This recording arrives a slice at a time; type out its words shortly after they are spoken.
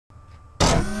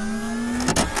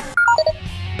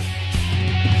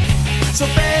So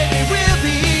baby, we'll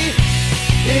be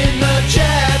in the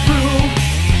chat room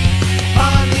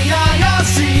on the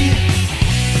IRC,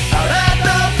 out at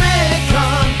the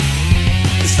VidCon.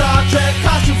 The Star Trek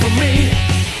costume for me,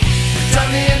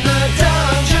 down in the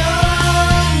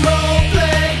dungeon,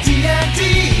 roleplay D&D,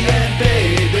 and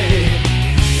baby,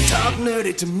 talk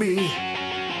nerdy to me.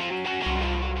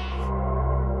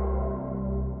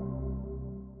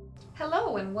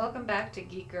 Hello and welcome back to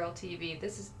Geek Girl TV.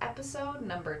 This is episode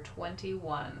number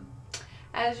 21.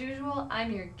 As usual,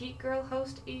 I'm your Geek Girl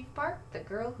host, Eve Park, the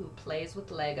girl who plays with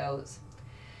Legos.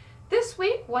 This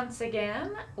week, once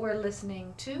again, we're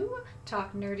listening to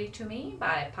Talk Nerdy to Me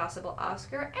by Possible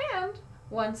Oscar, and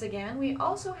once again, we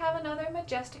also have another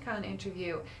Majesticon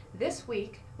interview, this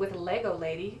week with Lego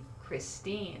lady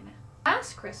Kristine.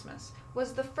 Last Christmas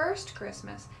was the first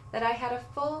Christmas that I had a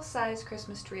full-size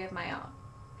Christmas tree of my own,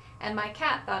 and my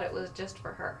cat thought it was just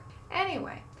for her.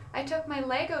 Anyway, I took my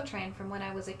Lego train from when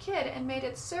I was a kid and made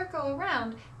it circle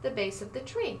around the base of the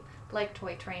tree, like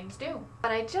toy trains do.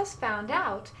 But I just found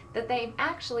out that they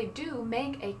actually do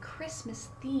make a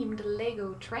Christmas-themed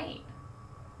Lego train.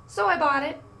 So I bought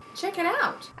it. Check it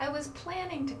out! I was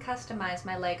planning to customize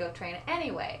my Lego train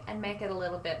anyway and make it a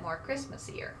little bit more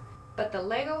Christmassier. But the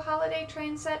Lego holiday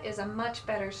train set is a much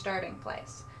better starting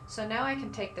place. So now I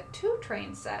can take the two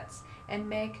train sets and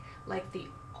make like the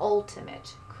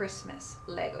ultimate Christmas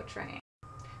Lego train.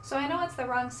 So I know it's the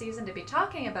wrong season to be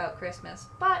talking about Christmas,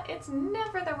 but it's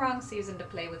never the wrong season to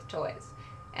play with toys.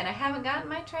 And I haven't gotten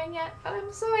my train yet, but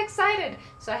I'm so excited,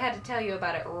 so I had to tell you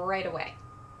about it right away.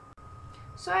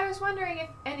 So I was wondering if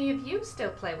any of you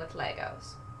still play with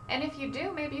Legos. And if you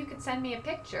do, maybe you could send me a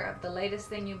picture of the latest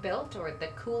thing you built or the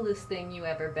coolest thing you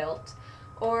ever built.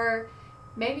 Or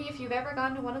maybe if you've ever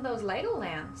gone to one of those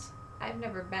Legolands. I've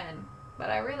never been, but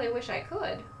I really wish I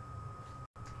could.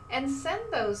 And send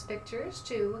those pictures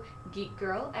to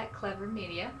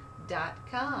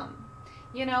geekgirl@clevermedia.com.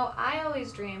 You know, I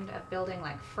always dreamed of building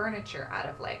like furniture out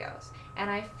of Legos, and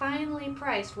I finally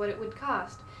priced what it would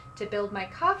cost to build my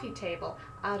coffee table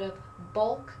out of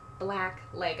bulk black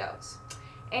Legos.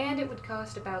 And it would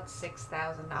cost about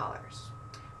 $6,000.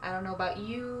 I don't know about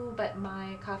you, but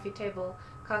my coffee table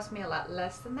cost me a lot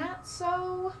less than that,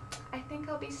 so I think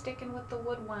I'll be sticking with the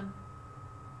wood one.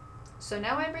 So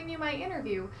now I bring you my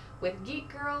interview with Geek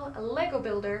Girl Lego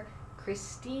builder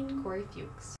Kristine Cory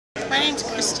Fuiks. My name's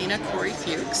Kristine Cory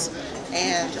Fuiks,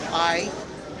 and I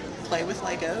play with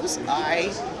Legos.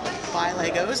 I buy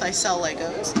Legos, I sell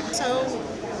Legos. So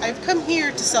I've come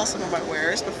here to sell some of my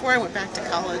wares. Before I went back to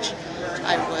college,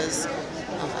 I was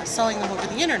selling them over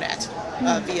the internet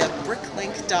via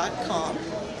bricklink.com.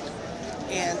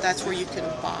 And that's where you can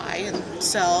buy and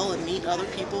sell and meet other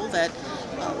people that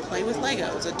play with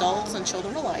Legos, adults and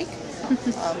children alike.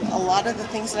 A lot of the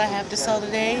things that I have to sell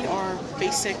today are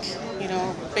basic,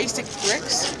 basic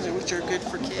bricks, which are good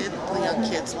for kids, the young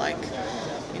kids like,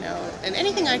 and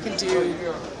anything I can do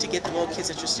to get the little kids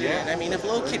interested in. I mean, if a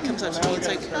little kid comes up to me, it's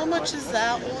like, how much is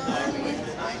that one?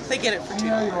 They get it for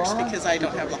 $2 because I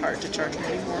don't have the heart to charge them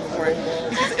anymore for it.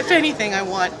 Because if anything, I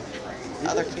want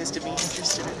other kids to be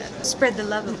interested in it. Spread the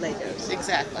love of Legos.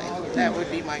 Exactly. That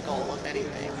would be my goal, if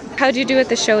anything. How'd you do at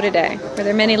the show today? Were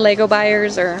there many Lego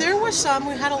buyers or? There were some.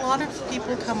 We had a lot of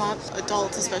people come up,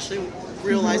 adults especially,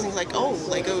 realizing like, oh,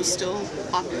 Lego's still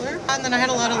popular. And then I had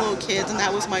a lot of little kids, and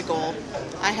that was my goal.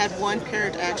 I had one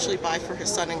parent actually buy for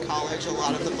his son in college a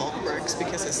lot of the bulk bricks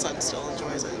because his son still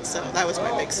enjoys it. So that was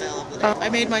my big sale of the day. I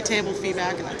made my table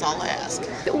feedback, and that's all I ask.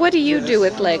 What do you do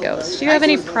with Legos? Do you have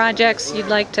any projects you'd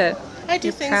like to? I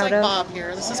do things like of? Bob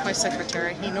here. This is my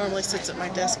secretary. He normally sits at my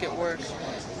desk at work.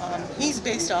 He's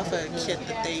based off a kit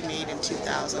that they made in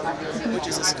 2000, which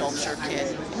is a sculpture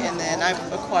kit. And then I've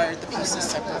acquired the pieces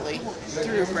separately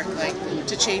through Bricklink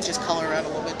to change his color around a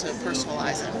little bit to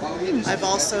personalize it. I've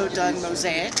also done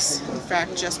mosaics. In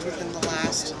fact, just within the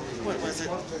last, what was it,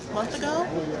 month ago,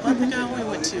 we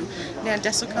went to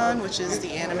Nandesocon, which is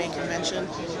the anime convention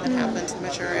that happens in the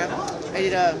metro area. I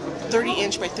did a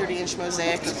 30-inch by 30-inch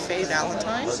mosaic of Faye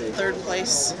Valentine, third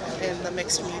place in the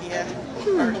mixed media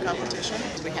art competition.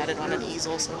 We had it on an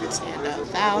easel so it could stand up.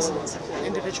 Thousands of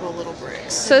individual little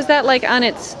bricks. So is that like on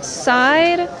its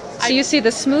side? So you see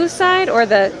the smooth side or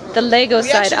the Lego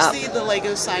side up? We actually see the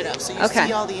Lego side up, so you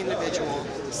see all the individual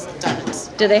studs.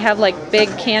 Do they have like big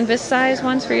canvas size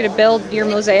ones for you to build your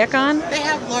mosaic on? They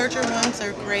have larger ones.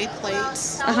 They're gray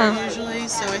plates usually,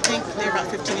 so I think they're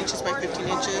about 15 inches by 15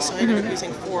 inches, so I ended up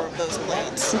using 4 of those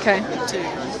plates to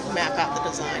map out the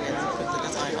design and put the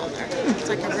design on there. It's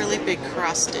like a really big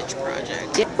cross-stitch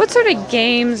project. What sort of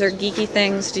games or geeky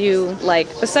things do you like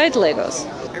besides Legos?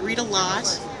 I read a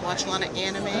lot. watch a lot of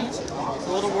anime,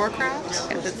 World of Warcraft.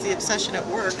 That's the obsession at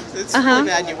work. It's really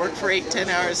bad. You work for 8-10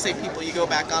 hours, same people. You go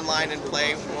back online and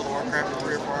play World of Warcraft for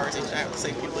 3 or 4 hours each night with the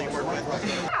same people you work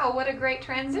with. Wow, what a great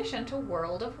transition to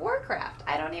World of Warcraft.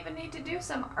 I don't even need to do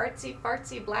some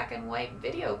artsy-fartsy black and white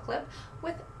video clip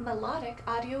with melodic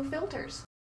audio filters.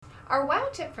 Our WoW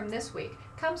tip from this week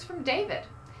comes from David.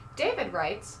 David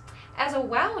writes, "As a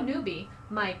WoW newbie,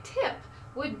 my tip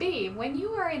would be when you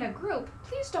are in a group,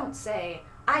 please don't say,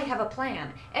 'I have a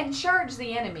plan,' and charge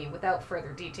the enemy without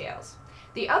further details.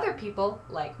 The other people,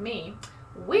 like me,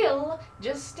 will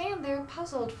just stand there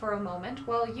puzzled for a moment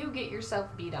while you get yourself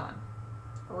beat on."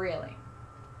 Really.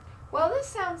 Well, this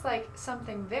sounds like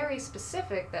something very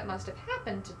specific that must have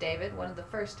happened to David one of the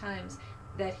first times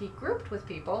that he grouped with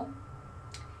people.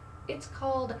 It's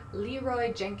called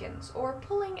Leroy Jenkins, or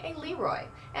pulling a Leroy,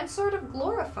 and sort of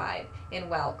glorified in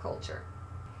WoW culture.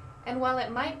 And while it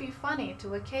might be funny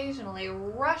to occasionally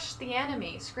rush the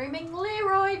enemy screaming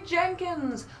 "Leroy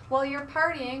Jenkins" while you're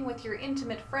partying with your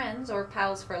intimate friends or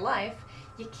pals for life,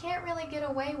 you can't really get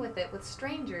away with it with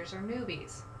strangers or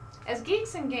newbies. As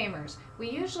geeks and gamers, we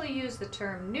usually use the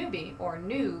term newbie or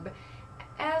noob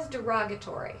as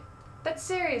derogatory. But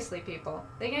seriously, people,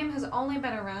 the game has only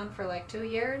been around for like 2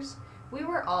 years. We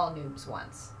were all noobs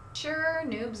once. Sure,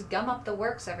 noobs gum up the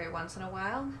works every once in a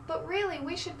while, but really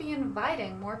we should be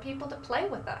inviting more people to play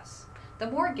with us. The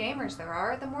more gamers there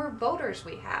are, the more voters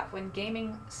we have when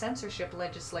gaming censorship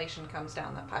legislation comes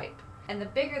down the pipe. And the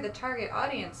bigger the target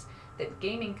audience that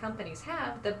gaming companies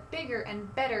have, the bigger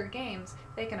and better games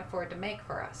they can afford to make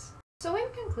for us. So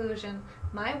in conclusion,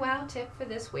 my WoW tip for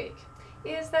this week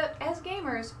is that as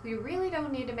gamers, we really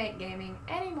don't need to make gaming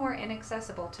any more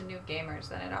inaccessible to new gamers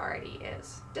than it already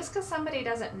is. Just because somebody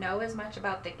doesn't know as much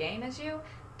about the game as you,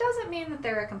 doesn't mean that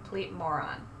they're a complete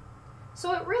moron.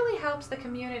 So it really helps the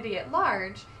community at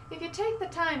large if you take the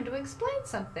time to explain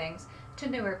some things to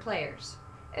newer players,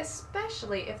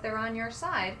 especially if they're on your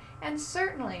side, and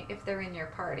certainly if they're in your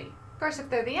party. Of course, if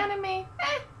they're the enemy,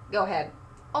 go ahead,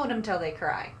 own them till they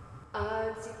cry.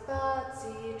 Artsy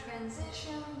fartsy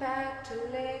transition back to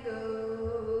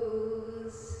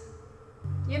Legos.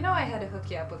 You know I had to hook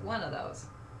you up with one of those.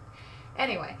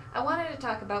 Anyway, I wanted to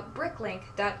talk about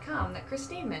bricklink.com that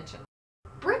Kristine mentioned.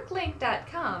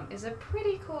 Bricklink.com is a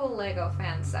pretty cool Lego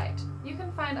fan site. You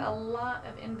can find a lot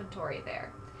of inventory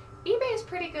there. eBay is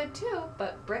pretty good too,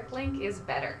 but Bricklink is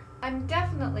better. I'm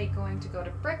definitely going to go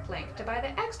to Bricklink to buy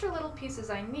the extra little pieces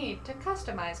I need to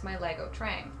customize my Lego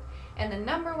train. And the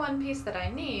 #1 piece that I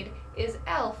need is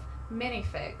Elf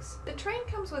minifigs. The train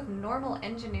comes with normal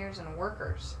engineers and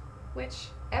workers, which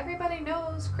everybody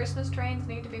knows Christmas trains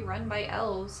need to be run by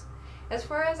elves. As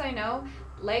far as I know,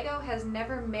 Lego has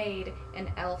never made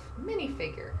an elf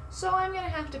minifigure, so I'm gonna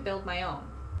have to build my own.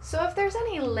 So if there's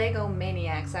any Lego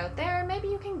maniacs out there, maybe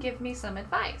you can give me some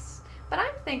advice. But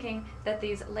I'm thinking that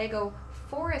these Lego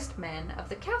Forest Men of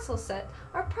the Castle set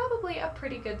are probably a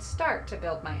pretty good start to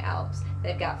build my elves.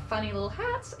 They've got funny little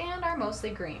hats and are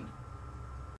mostly green.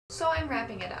 So I'm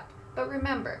wrapping it up. But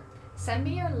remember, send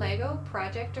me your Lego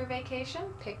project or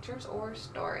vacation, pictures or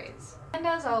stories. And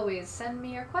as always, send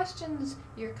me your questions,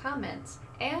 your comments,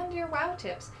 and your WoW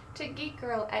tips to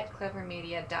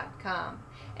geekgirl@clevermedia.com.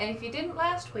 And if you didn't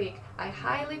last week, I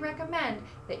highly recommend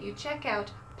that you check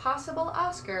out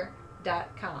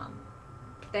possibleoscar.com.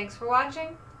 Thanks for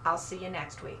watching. I'll see you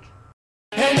next week.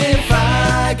 And if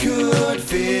I could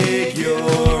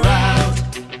figure out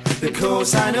the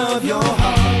cosine of your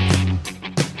heart,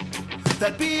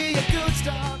 that'd be a good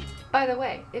start. By the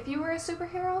way, if you were a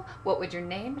superhero, what would your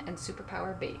name and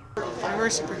superpower be? If I were a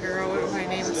superhero, what would my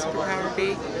name and superpower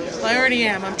be? Well, I already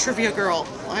am. I'm Trivia Girl.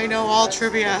 I know all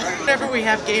trivia. Whenever we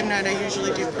have game night, I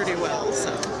usually do pretty well,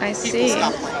 so I people see.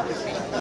 stop playing with me.